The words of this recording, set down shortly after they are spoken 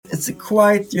it's a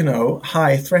quite,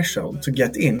 high threshold to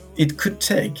get in. It could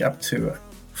take up to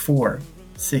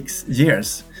 4-6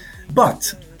 years.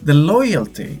 But the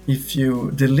loyalty, if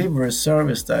you deliver a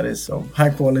service that is of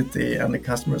high quality and the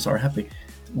customers are happy,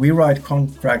 we write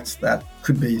contracts that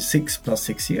could be 6 plus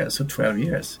 6 years, so 12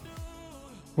 years.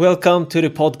 Welcome to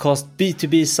the podcast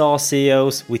B2B SaaS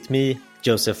CEOs with me,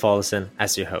 Joseph Folsen,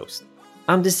 as your host.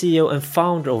 I'm the CEO and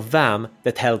founder of VAM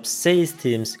that helps sales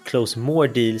teams close more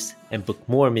deals and book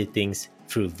more meetings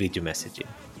through video messaging.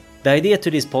 The idea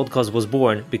to this podcast was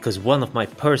born because one of my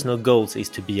personal goals is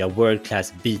to be a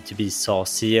world-class B2B SaaS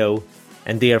CEO,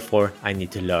 and therefore I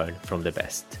need to learn from the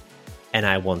best. And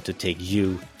I want to take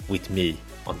you with me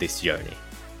on this journey.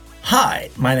 Hi,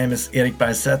 my name is Erik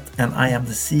Bergseth and I am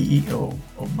the CEO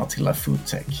of Matilda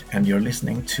FoodTech, and you're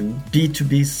listening to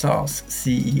B2B SaaS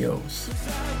CEOs.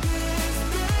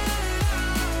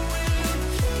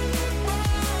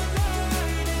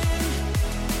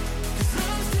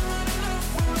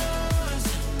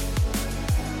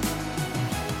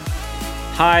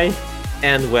 Hi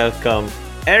and welcome,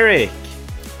 Erik.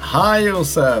 Hi,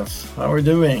 Joseph. How are you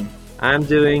doing? I'm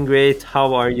doing great.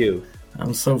 How are you?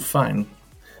 I'm so fine.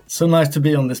 So nice to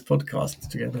be on this podcast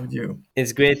together with you.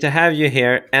 It's great to have you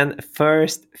here. And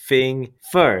first thing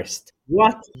first,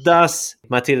 what does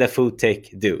Matilda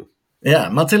FoodTech do? Yeah,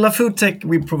 Matilda FoodTech,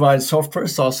 we provide software,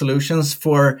 SaaS solutions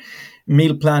for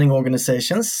meal planning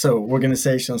organizations. So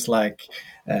organizations like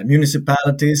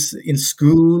municipalities, in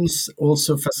schools,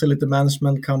 also facility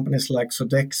management companies like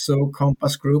Sodexo,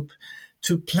 Compass Group,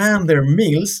 to plan their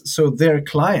meals so their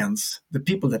clients, the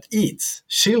people that eat,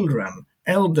 children,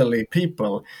 elderly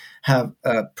people, have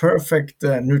a perfect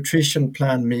nutrition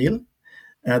plan meal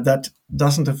that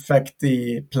doesn't affect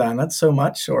the planet so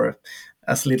much or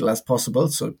as little as possible.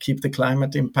 So keep the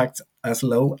climate impact as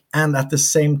low, and at the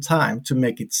same time to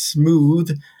make it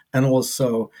smooth and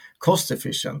also cost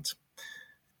efficient.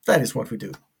 That is what we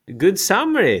do. Good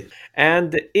summary.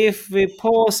 And if we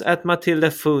pause at Matilda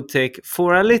FoodTech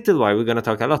for a little while, we're going to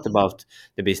talk a lot about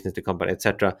the business, the company,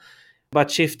 etc. But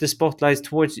shift the spotlight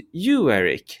towards you,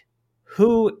 Erik.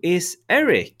 Who is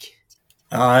Erik?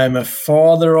 I'm a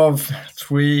father of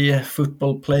 3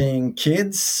 football-playing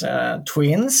kids,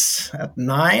 twins at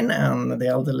 9, and the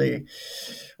oldest,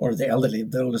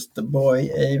 the boy,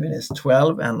 Avin, is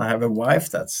 12, and I have a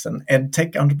wife that's an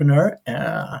edtech entrepreneur.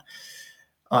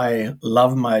 I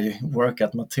love my work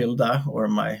at Matilda, or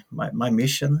my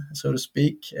mission, so to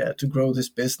speak, to grow this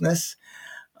business.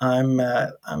 I'm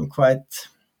quite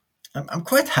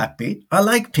happy. I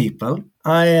like people.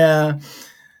 I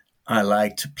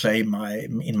like to play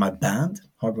in my band,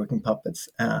 Hardworking Puppets.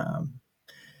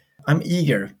 I'm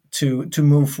eager to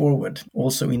move forward.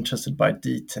 Also interested by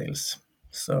details.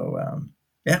 So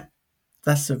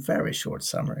that's a very short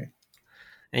summary.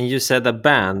 And you said a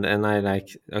band, and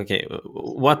okay,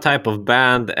 what type of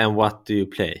band and what do you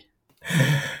play?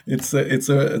 It's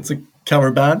a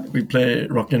cover band. We play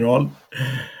rock and roll.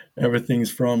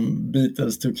 Everything's from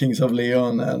Beatles to Kings of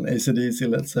Leon and AC/DC,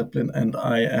 Led Zeppelin, and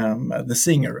I am the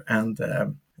singer and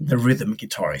the rhythm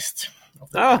guitarist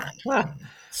of the band. Ah.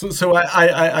 So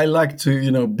I like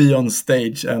to be on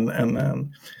stage and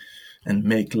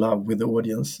make love with the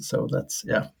audience. So that's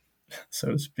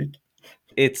so to speak.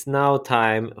 It's now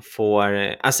time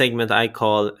for a segment I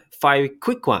call 5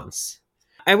 quick ones.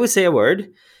 I will say a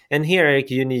word, and here,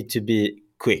 Erik, you need to be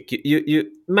quick. You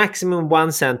maximum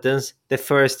 1 sentence, the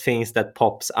first things that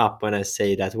pops up when I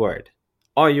say that word.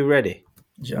 Are you ready?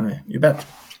 Yeah, you bet.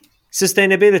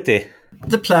 Sustainability.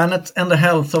 The planet and the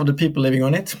health of the people living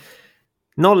on it.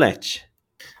 Knowledge.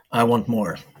 I want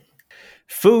more.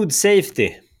 Food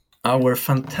safety. Our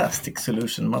fantastic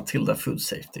solution, Matilda Food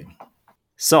Safety.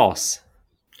 SaaS.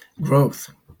 Growth.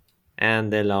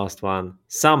 And the last one,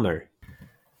 summer.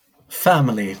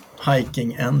 Family,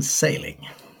 hiking and sailing.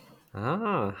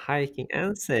 Hiking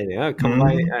and sailing.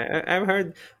 I've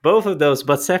heard both of those,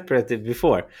 but separated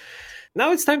before.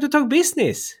 Now it's time to talk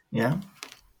business. Yeah.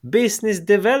 Business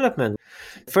development.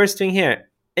 First thing here,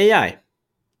 AI.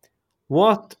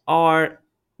 What are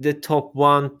the top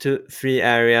 1 to 3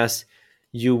 areas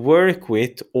you work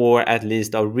with, or at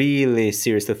least are really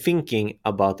seriously thinking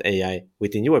about AI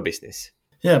within your business?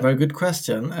 Yeah, very good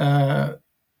question.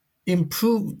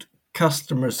 Improved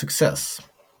customer success,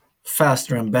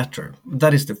 faster and better.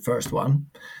 That is the first one.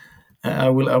 I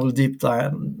will deep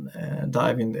dive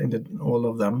into all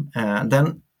of them. And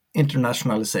then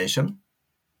internationalization,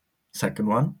 second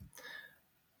one.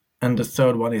 And the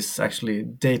third one is actually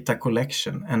data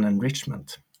collection and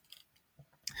enrichment.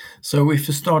 So if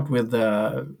you start with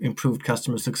improved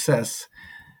customer success,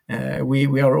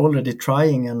 we are already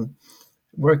trying and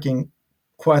working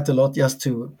quite a lot just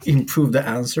to improve the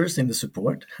answers in the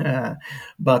support,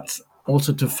 but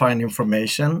also to find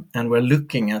information. And we're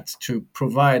looking at to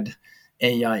provide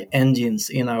AI engines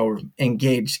in our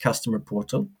engaged customer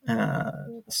portal,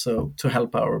 so to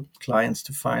help our clients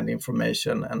to find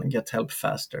information and get help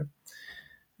faster.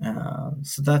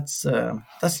 So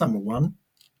that's number one.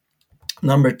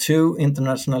 Number two,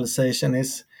 internationalization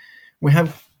is we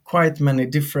have quite many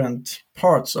different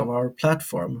parts of our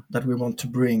platform that we want to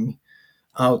bring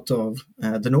out of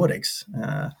the Nordics.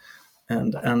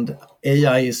 And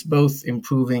AI is both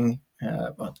improving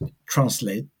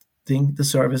translating the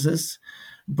services,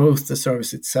 both the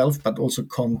service itself, but also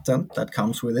content that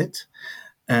comes with it.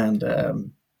 And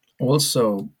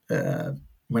also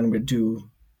when we do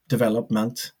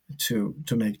development to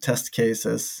make test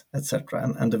cases,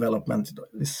 etc. And development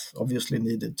is obviously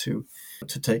needed to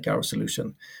take our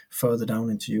solution further down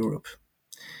into Europe.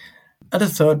 And the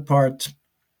third part,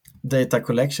 data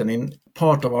collection. In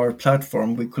part of our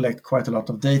platform, we collect quite a lot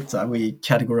of data. We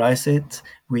categorize it,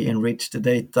 we enrich the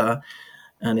data,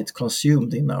 and it's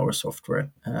consumed in our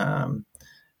software.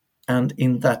 And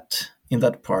in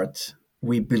that part,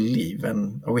 we believe,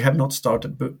 and we have not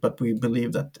started, but we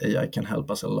believe that AI can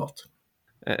help us a lot.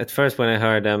 At first, when I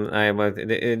heard I was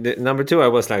the number two. I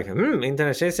was like,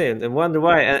 internationalization, and wonder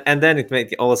why. And then it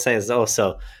made all sense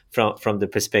also from the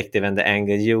perspective and the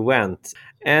angle you went.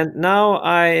 And now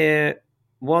I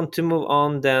want to move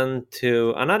on then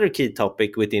to another key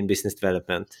topic within business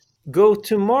development: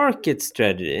 go-to-market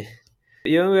strategy.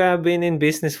 You have been in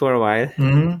business for a while.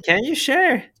 Mm-hmm. Can you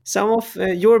share some of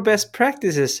your best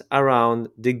practices around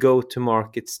the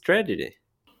go-to-market strategy?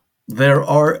 There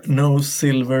are no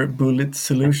silver bullet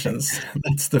solutions.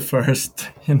 That's the first,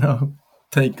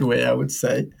 takeaway, I would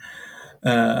say.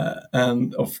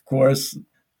 And of course,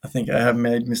 I think I have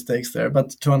made mistakes there,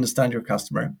 but to understand your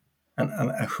customer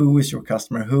and who is your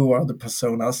customer, who are the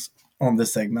personas on the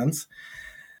segments.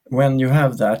 When you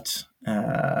have that,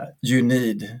 you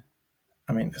need,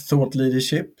 thought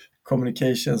leadership,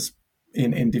 communications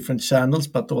in different channels,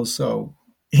 but also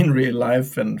in real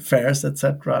life and fairs,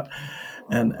 etc.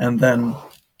 And then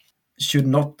should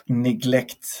not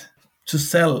neglect to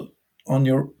sell on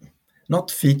your,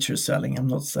 not feature selling, I'm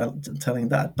not telling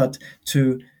that, but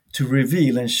to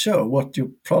reveal and show what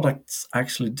your products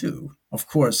actually do. Of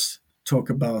course, talk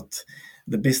about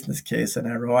the business case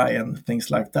and ROI and things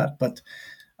like that. But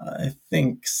I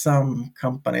think some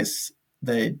companies,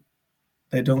 they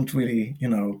don't really,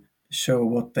 show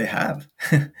what they have.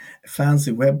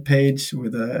 Fancy web page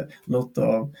with a lot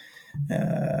of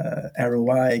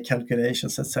ROI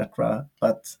calculations, etc.,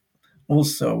 but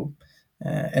also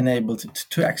enabled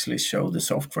to actually show the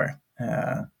software.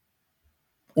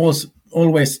 Also,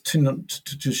 always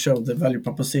to show the value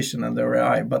proposition and the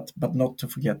ROI, but not to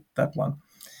forget that one.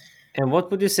 And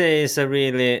what would you say is a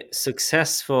really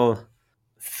successful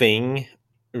thing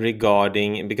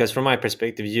regarding, because from my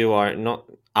perspective, you are not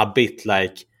a bit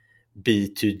like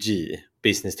B2G,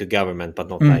 business to government, but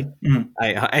not like,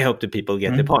 I hope the people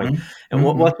get the point. And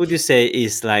what would you say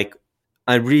is like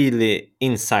a really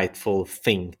insightful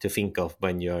thing to think of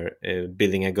when you're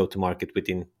building a go-to-market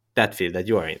within that field that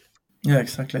you are in? Yeah,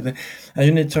 exactly.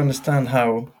 You need to understand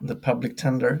how the public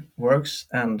tender works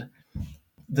and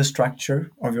the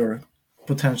structure of your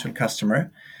potential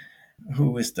customer.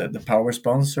 Who is the power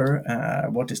sponsor?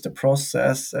 What is the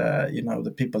process?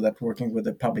 The people that are working with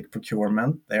the public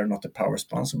procurement, they are not the power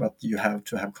sponsor, but you have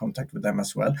to have contact with them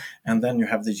as well. And then you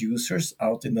have the users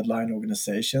out in the line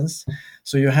organizations.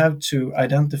 So you have to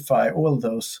identify all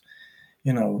those,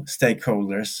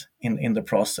 stakeholders in the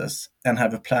process and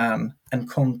have a plan and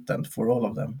content for all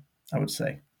of them, I would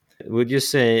say. Would you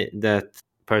say that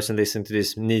person listening to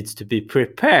this needs to be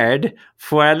prepared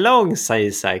for a long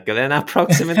sales cycle, and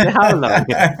approximately how long?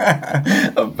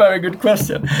 A very good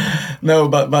question. No,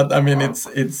 but I mean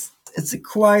it's a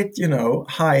quite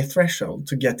high threshold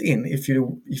to get in if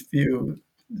you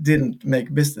didn't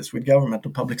make business with government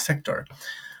or public sector,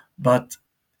 but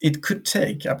it could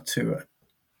take up to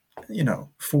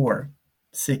 4-6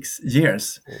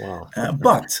 years. Wow.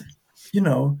 But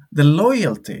the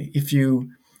loyalty, if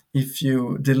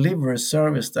you deliver a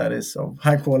service that is of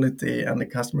high quality and the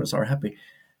customers are happy,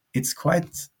 it's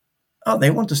quite,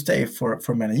 they want to stay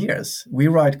for many years. We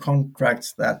write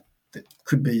contracts that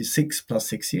could be 6 +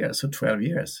 6 years, so 12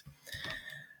 years.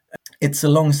 It's a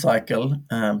long cycle,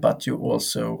 but you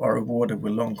also are rewarded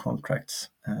with long contracts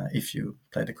if you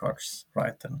play the cards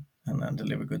right and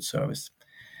deliver good service.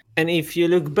 And if you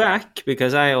look back,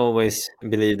 because I always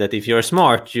believe that if you're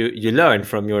smart, you learn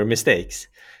from your mistakes.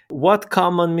 What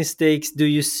common mistakes do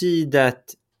you see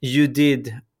that you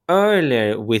did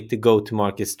earlier with the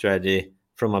go-to-market strategy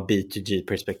from a B2G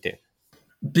perspective?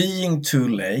 Being too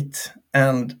late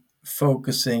and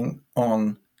focusing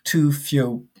on too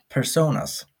few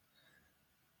personas.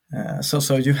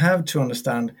 So you have to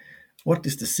understand what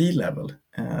is the C-level,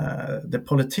 the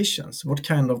politicians, what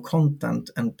kind of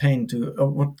content and pain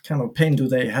what kind of pain do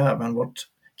they have, and what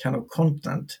kind of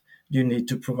content you need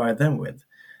to provide them with,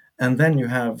 and then you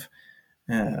have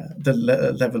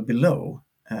the level below,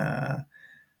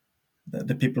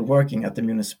 the people working at the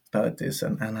municipalities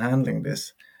and handling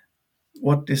this.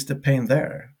 What is the pain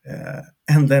there?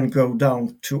 And then go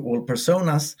down to all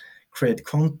personas, create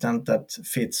content that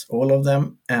fits all of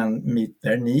them and meet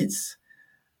their needs,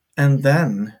 and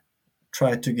then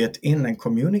try to get in and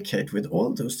communicate with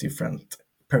all those different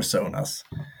personas.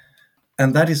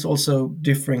 And that is also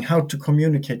differing. How to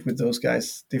communicate with those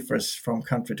guys differs from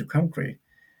country to country.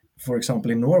 For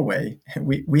example, in Norway,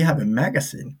 we have a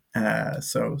magazine.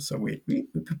 So we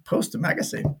post a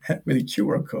magazine with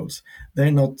QR codes.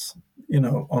 They're not,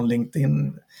 on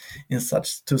LinkedIn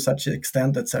to such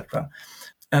extent, etc.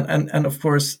 And of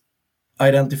course,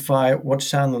 identify what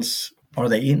channels are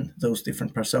they in, those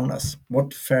different personas.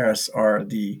 What fairs are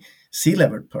the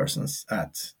C-level persons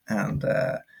at, and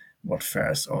what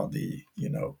fairs are the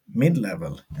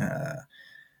mid-level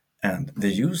and the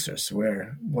users.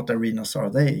 What arenas are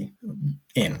they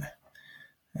in?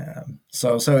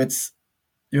 So it's,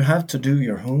 you have to do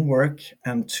your homework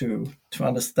and to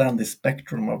understand the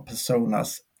spectrum of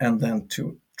personas, and then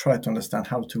to try to understand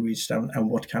how to reach them and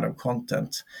what kind of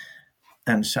content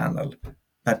and channel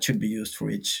that should be used for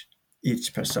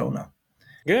each persona.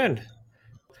 Good.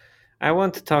 I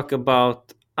want to talk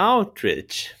about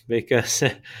outreach because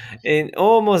in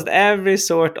almost every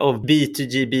sort of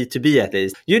B2G, B2B at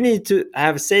least, you need to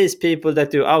have salespeople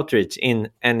that do outreach in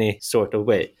any sort of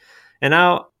way. And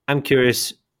now I'm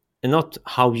curious, not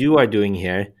how you are doing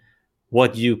here,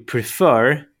 what you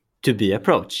prefer to be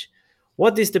approached.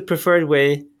 What is the preferred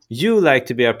way you like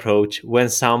to be approached when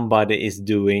somebody is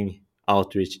doing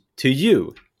outreach to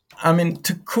you? I mean,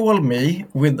 to call me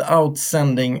without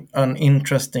sending an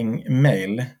interesting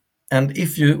mail, and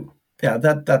if you, yeah,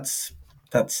 that's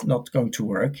not going to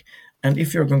work. And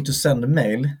if you're going to send a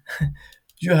mail,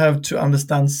 you have to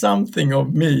understand something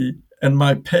of me and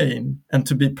my pain, and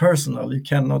to be personal. You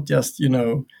cannot just,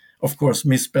 of course,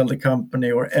 misspell the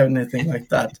company or anything like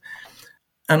that.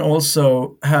 And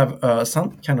also have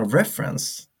some kind of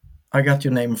reference. I got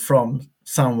your name from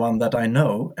someone that I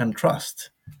know and trust.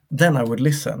 Then I would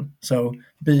listen. So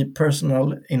be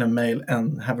personal in a mail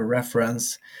and have a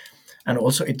reference. And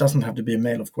also, it doesn't have to be a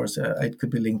mail, of course. It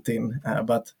could be LinkedIn,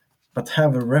 but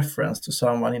have a reference to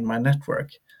someone in my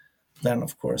network. Then,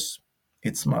 of course,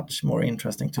 it's much more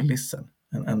interesting to listen,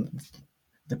 and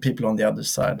the people on the other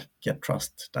side get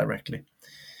trust directly.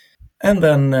 And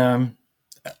then,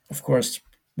 of course,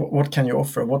 what can you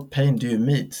offer? What pain do you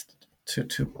meet?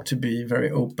 To be very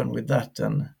open with that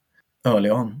and early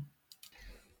on.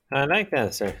 I like the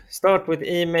answer. Start with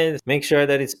emails, make sure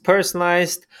that it's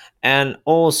personalized, and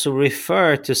also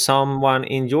refer to someone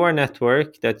in your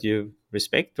network that you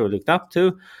respect or looked up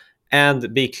to,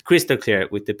 and be crystal clear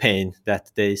with the pain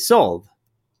that they solve.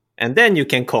 And then you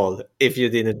can call if you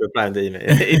didn't reply in the email,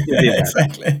 if you did that.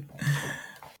 Exactly.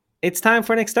 It's time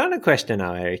for an external question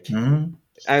now, Erik. Mm.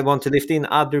 I want to lift in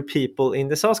other people in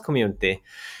the SaaS community.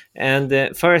 And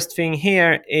the first thing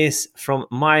here is from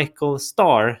Michael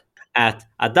Starr at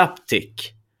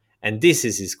Adaptic. And this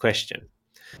is his question.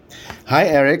 Hi,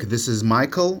 Eric. This is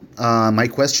Michael. My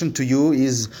question to you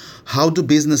is, how do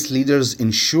business leaders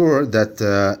ensure that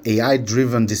AI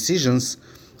driven decisions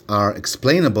are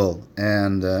explainable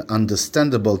and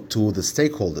understandable to the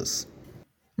stakeholders?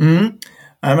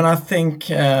 I think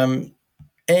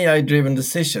AI-driven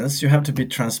decisions, you have to be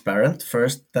transparent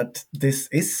first that this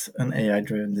is an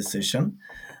AI-driven decision.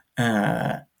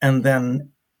 And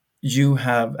then you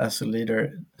have, as a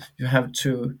leader, you have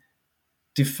to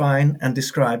define and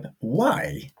describe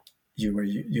why you were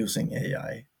using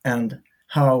AI and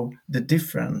how the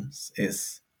difference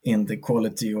is in the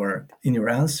quality or in your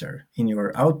answer, in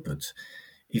your output,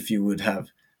 if you would have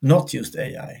not used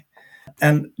AI.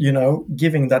 And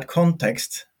giving that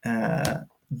context,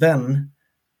 then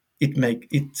it make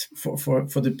it for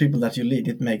the people that you lead,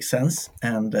 it makes sense,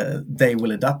 and they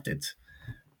will adapt it.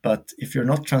 But if you're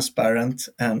not transparent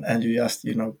and you just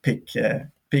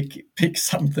pick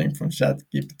something from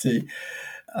ChatGPT,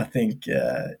 I think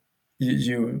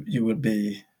you will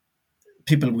be,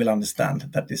 people will understand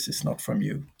that this is not from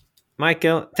you.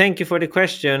 Michael, thank you for the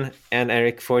question, and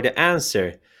Erik for the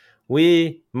answer.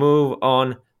 We move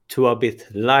on to a bit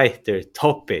lighter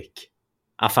topic.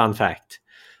 A fun fact.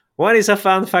 What is a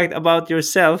fun fact about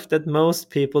yourself that most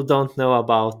people don't know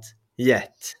about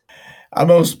yet?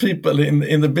 Most people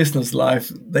in the business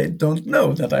life, they don't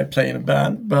know that I play in a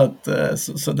band, but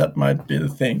so that might be the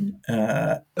thing.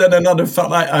 Then another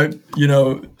fun,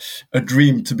 a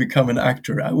dream to become an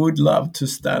actor. I would love to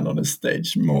stand on a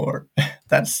stage more.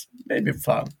 That's maybe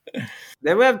fun.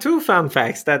 Then we have two fun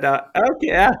facts that are okay.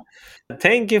 Yeah.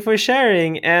 Thank you for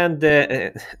sharing. And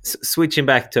switching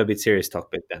back to a bit serious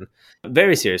topic, then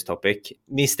very serious topic: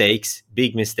 mistakes,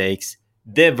 big mistakes,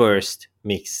 the worst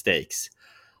mistakes.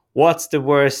 What's the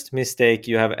worst mistake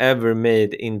you have ever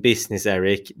made in business,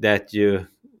 Erik, that you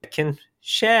can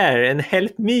share and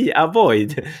help me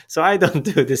avoid so I don't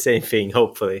do the same thing,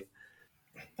 hopefully?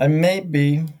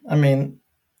 The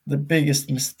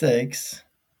biggest mistakes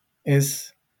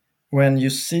is when you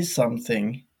see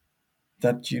something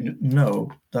that you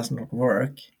know does not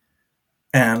work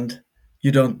and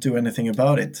you don't do anything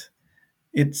about it.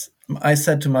 I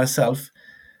said to myself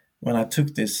when I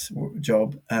took this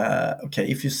job, okay,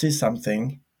 if you see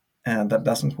something and that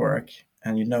doesn't work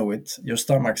and you know it, your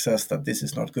stomach says that this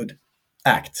is not good,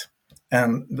 act.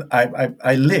 And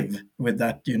I live with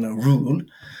that rule.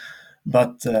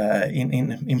 But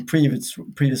in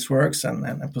previous works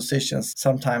and positions,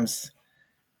 sometimes,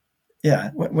 yeah,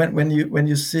 when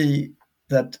you see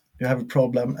that you have a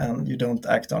problem and you don't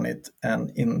act on it,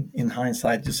 and in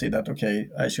hindsight you see that, okay,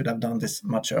 I should have done this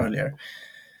much earlier.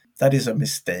 That is a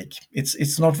mistake.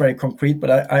 It's not very concrete,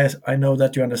 but I know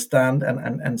that you understand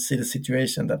and see the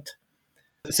situation that.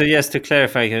 So just to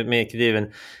clarify, make it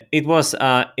even, it was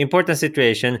an important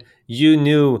situation. You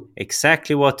knew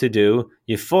exactly what to do.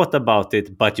 You thought about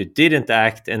it, but you didn't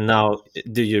act, and now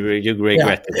you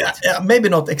regretted it. Yeah, maybe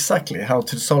not exactly how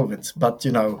to solve it, but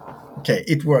okay,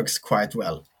 it works quite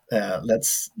well.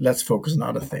 Let's focus on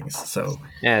other things. So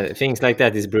Yeah, things like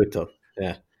that is brutal.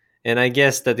 Yeah, and I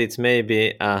guess that it's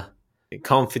maybe a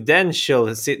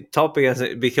confidential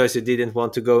topic because you didn't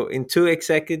want to go into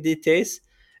exactly details.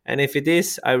 And if it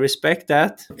is, I respect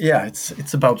that. yeah,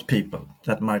 it's about people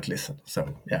that might listen.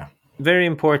 So yeah, Very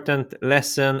important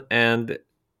lesson. And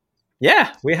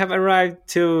yeah, we have arrived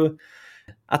to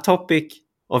a topic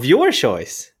of your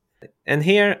choice. And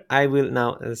here I will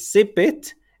now sip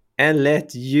it and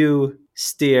let you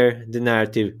steer the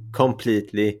narrative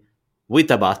completely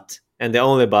with a but. And the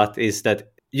only but is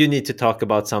that you need to talk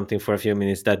about something for a few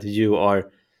minutes that you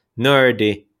are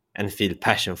nerdy and feel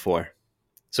passion for.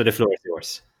 So the floor is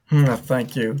yours.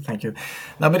 thank you.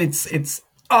 No, but it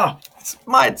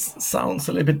might sounds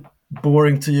a little bit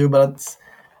boring to you, but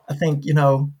I think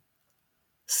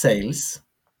sales,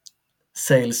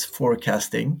 sales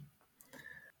forecasting.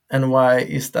 And why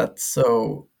is that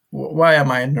so? Why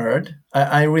am I a nerd?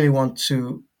 I really want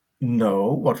to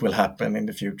know what will happen in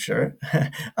the future.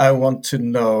 I want to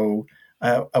know,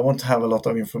 I want to have a lot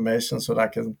of information so that I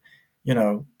can,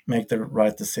 make the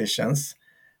right decisions.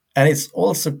 And it's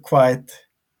also quite,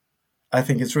 I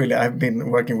think it's really, I've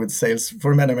been working with sales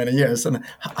for many, many years, and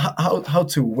how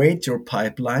to weight your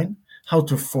pipeline, how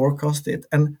to forecast it,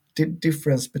 and the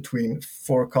difference between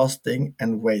forecasting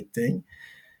and weighting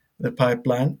the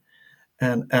pipeline,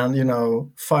 and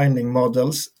finding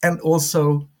models, and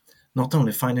also not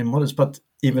only finding models, but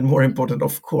even more important,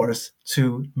 of course,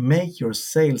 to make your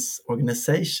sales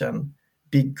organization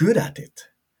be good at it,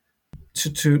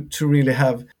 to really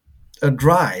have a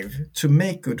drive to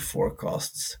make good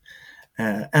forecasts,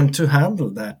 and to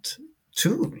handle that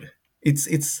tool.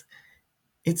 It's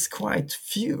quite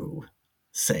few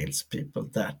salespeople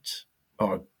that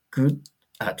are good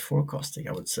at forecasting,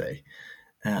 I would say.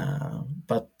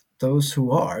 But those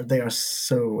who are, they are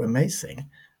so amazing.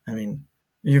 I mean,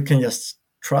 you can just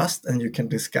trust and you can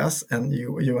discuss and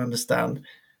you understand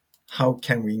how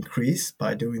can we increase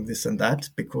by doing this and that,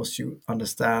 because you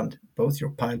understand both your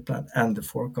pipeline and the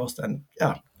forecast. And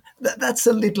yeah, that's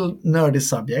a little nerdy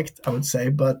subject, I would say,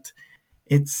 but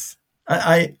it's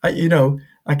I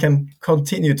can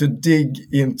continue to dig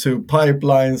into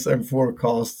pipelines and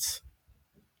forecasts.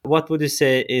 What would you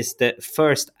say is the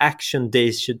first action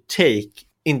they should take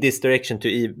in this direction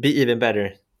to be even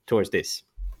better towards this?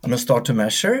 I'm gonna start to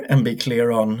measure and be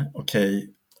clear on, okay,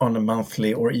 on a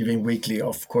monthly or even weekly,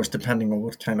 of course, depending on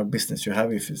what kind of business you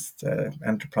have, if it's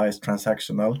enterprise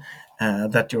transactional,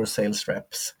 that your sales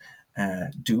reps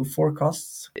do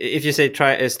forecasts. If you say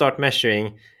start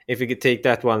measuring, if we could take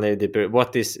that one layer deeper,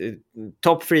 what is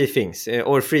top three things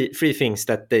or three things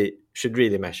that they should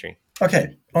really measuring?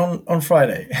 Okay, on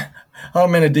Friday, how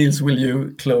many deals will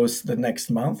you close the next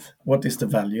month? What is the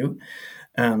value?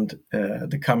 And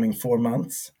the coming 4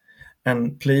 months?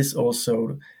 And please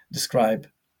also describe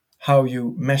how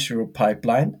you measure your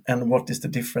pipeline and what is the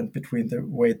difference between the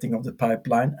weighting of the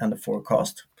pipeline and the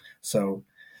forecast. So,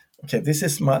 okay, this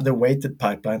is the weighted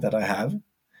pipeline that I have,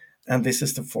 and this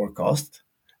is the forecast,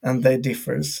 and they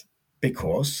differs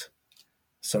because,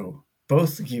 so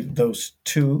both give those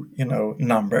two,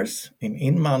 numbers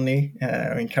in money,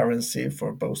 in currency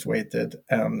for both weighted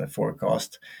and the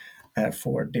forecast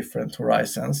for different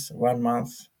horizons, 1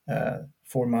 month,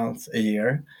 4 months, a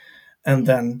year, and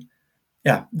then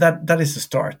yeah, that is the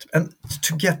start. And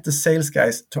to get the sales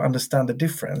guys to understand the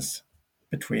difference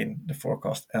between the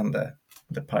forecast and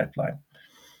the pipeline.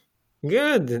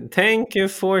 Good. Thank you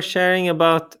for sharing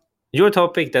about your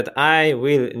topic that I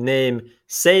will name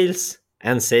sales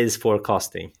and sales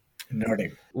forecasting.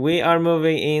 Nerdy. We are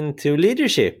moving into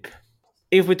leadership.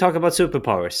 If we talk about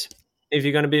superpowers, if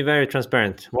you're going to be very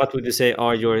transparent, what would you say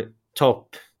are your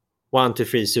top 1 to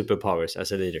 3 superpowers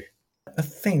as a leader? I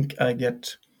think I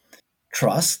get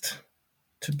trust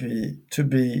to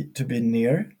be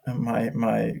near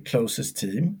my closest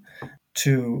team,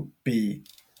 to be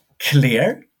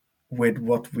clear with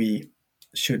what we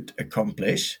should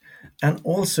accomplish, and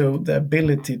also the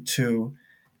ability to,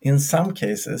 in some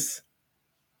cases,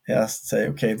 just say,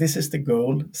 okay, this is the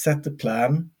goal, set the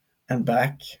plan, and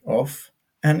back off.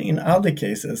 And in other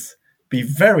cases, be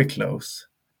very close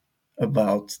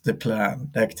about the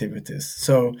plan, the activities.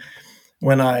 So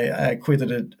when I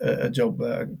quitted a job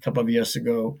a couple of years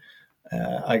ago,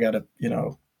 I got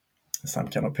some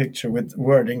kind of picture with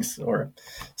wordings or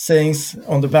sayings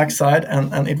on the backside,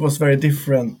 and it was very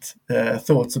different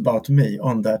thoughts about me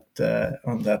on that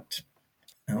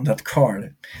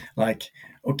card, like,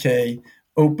 okay,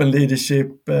 open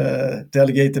leadership,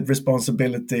 delegated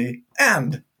responsibility,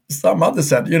 and some other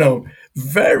said,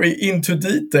 very into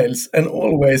details and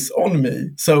always on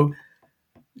me. So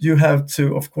you have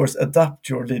to, of course, adapt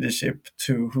your leadership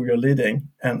to who you're leading,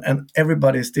 and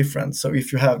everybody is different. So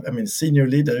if you have, senior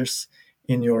leaders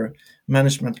in your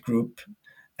management group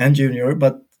and junior,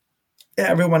 but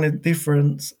everyone is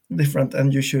different,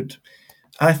 and you should.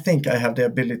 I think I have the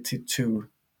ability to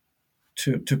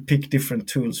pick different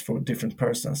tools for different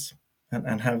persons,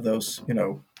 and have those,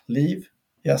 leave,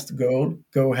 just go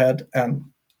ahead,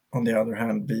 and on the other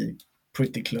hand, be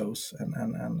pretty close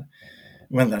and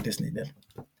when that is needed.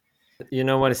 You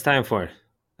know what it's time for?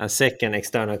 A second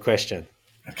external question.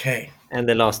 Okay. And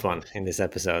the last one in this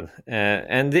episode.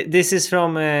 And this is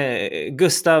from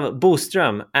Gustav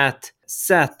Boström at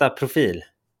Zeta Profil.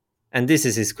 And this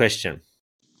is his question.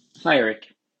 Hi,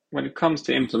 Erik. When it comes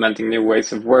to implementing new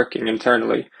ways of working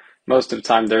internally, most of the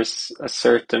time there's a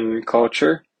certain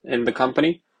culture in the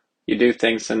company. You do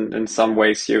things in some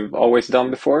ways you've always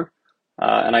done before,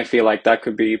 and I feel like that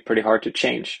could be pretty hard to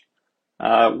change.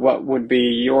 What would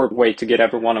be your way to get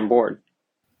everyone on board?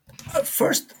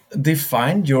 First,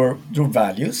 define your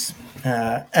values,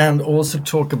 and also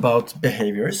talk about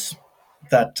behaviors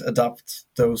that adapt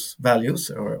those values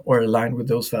or align with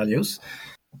those values.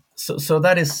 So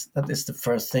that is the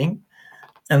first thing.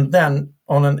 And then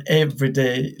on an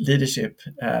everyday leadership,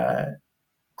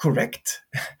 correct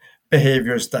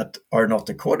behaviors that are not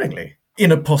accordingly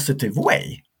in a positive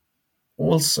way.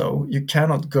 Also, you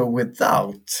cannot go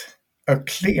without a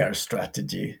clear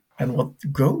strategy and what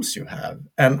goals you have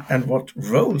and what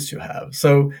roles you have.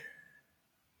 So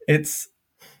it's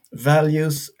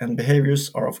values and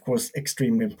behaviors are, of course,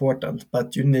 extremely important,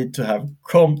 but you need to have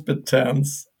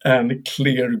competence and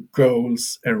clear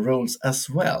goals and roles as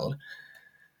well.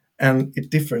 And it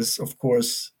differs, of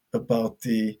course, about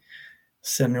the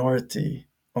seniority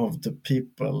of the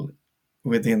people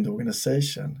within the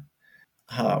organization,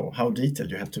 how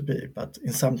detailed you have to be. But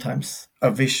in sometimes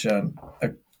a vision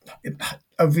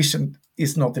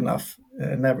is not enough,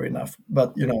 never enough.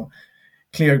 But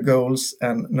clear goals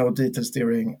and no detail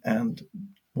steering and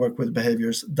work with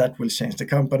behaviors that will change the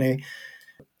company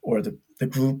or the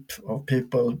group of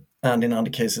people. And in other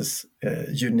cases,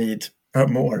 you need a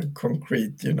more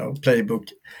concrete,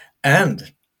 playbook.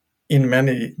 And in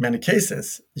many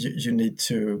cases, you need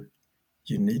to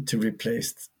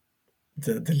replace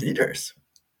the leaders.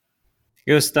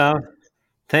 Gustav,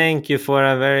 thank you for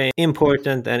a very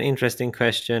important and interesting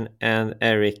question, and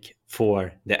Erik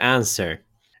for the answer.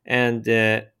 And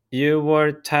you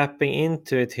were tapping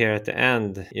into it here at the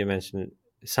end. You mentioned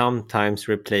sometimes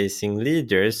replacing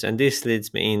leaders, and this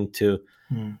leads me into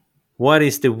what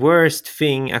is the worst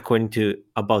thing according to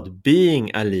about being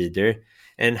a leader,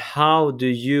 and how do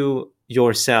you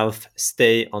yourself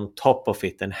stay on top of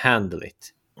it and handle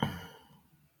it?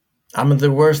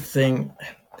 The worst thing,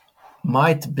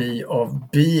 might be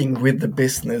of being with the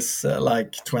business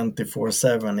like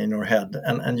 24/7 in your head,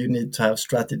 and you need to have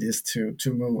strategies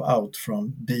to move out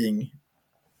from being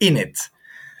in it.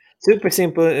 Super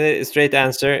simple, straight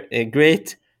answer.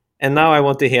 Great. And now I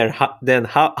want to hear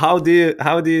how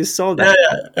do you solve that?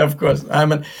 Yeah, of course.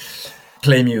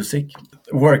 Play music,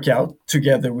 work out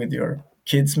together with your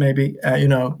kids, maybe,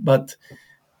 but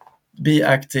be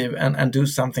active and do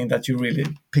something that you really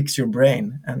picks your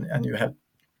brain and you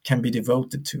can be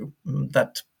devoted to.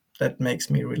 That makes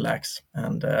me relax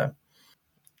and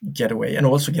get away and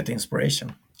also get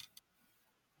inspiration.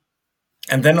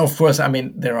 And then, of course,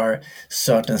 there are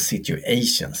certain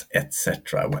situations,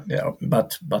 etc.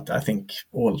 But I think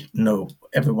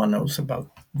everyone knows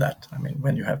about that.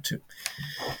 When you have to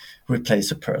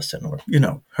replace a person or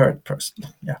hurt person,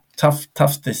 yeah,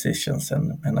 tough decisions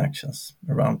and actions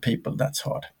around people. That's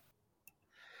hard.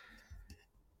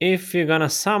 If you're gonna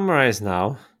summarize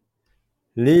now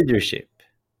leadership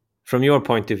from your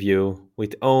point of view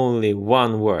with only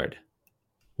one word,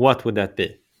 what would that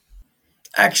be?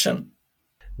 Action.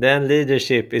 Then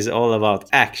leadership is all about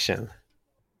action.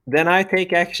 Then I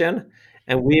take action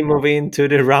and we move into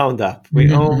the roundup.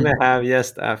 We only have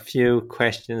just a few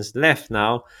questions left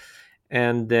now.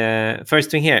 And first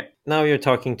thing here, now you're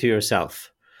talking to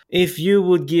yourself. If you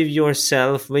would give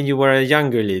yourself, when you were a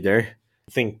younger leader,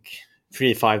 think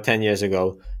 3, 5, 10 years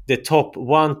ago, the top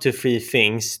 1 to 3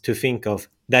 things to think of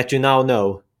that you now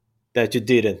know that you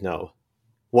didn't know,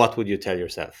 what would you tell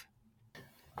yourself?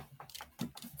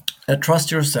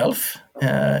 Trust yourself,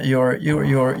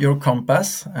 your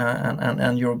compass,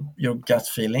 and your gut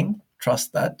feeling.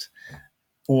 Trust that.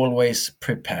 Always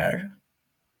prepare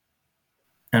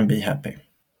and be happy.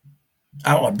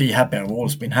 I'll be happy. I've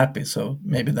always been happy, so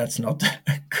maybe that's not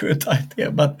a good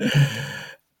idea. But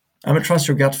trust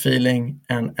your gut feeling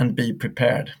and be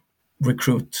prepared.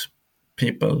 Recruit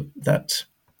people that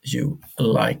you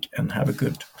like and have a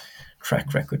good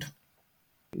track record.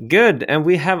 Good. And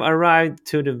we have arrived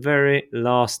to the very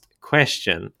last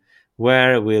question.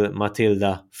 Where will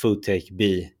Matilda FoodTech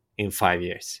be in 5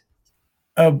 years?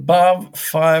 Above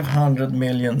 500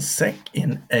 million SEK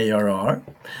in ARR,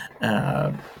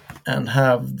 and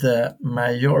have the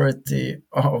majority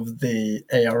of the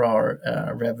ARR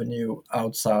revenue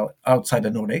outside the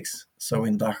Nordics, so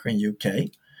in DACH and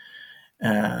UK.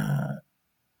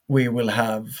 We will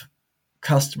have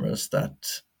customers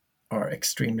that are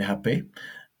extremely happy,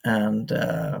 and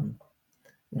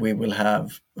we will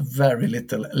have very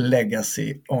little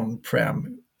legacy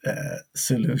on-prem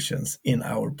solutions in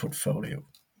our portfolio.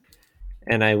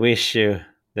 And I wish you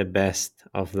the best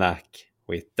of luck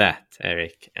with that,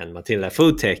 Erik and Matilda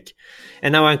FoodTech.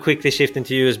 And now I'm quickly shifting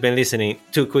to you who's been listening.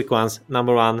 2 quick ones.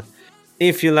 Number 1,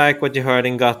 if you like what you heard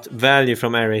and got value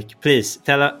from Erik, please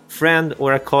tell a friend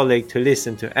or a colleague to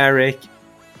listen to Erik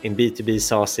in B2B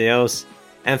SaaS CEOs.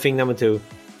 And thing number 2,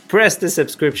 press the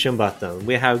subscription button.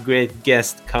 We have great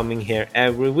guests coming here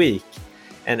every week.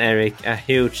 And Erik, a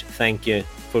huge thank you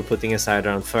for putting aside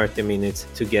around 30 minutes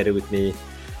together with me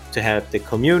to help the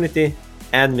community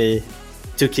and me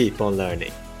to keep on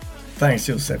learning. Thanks,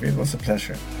 Joseph. It was a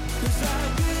pleasure.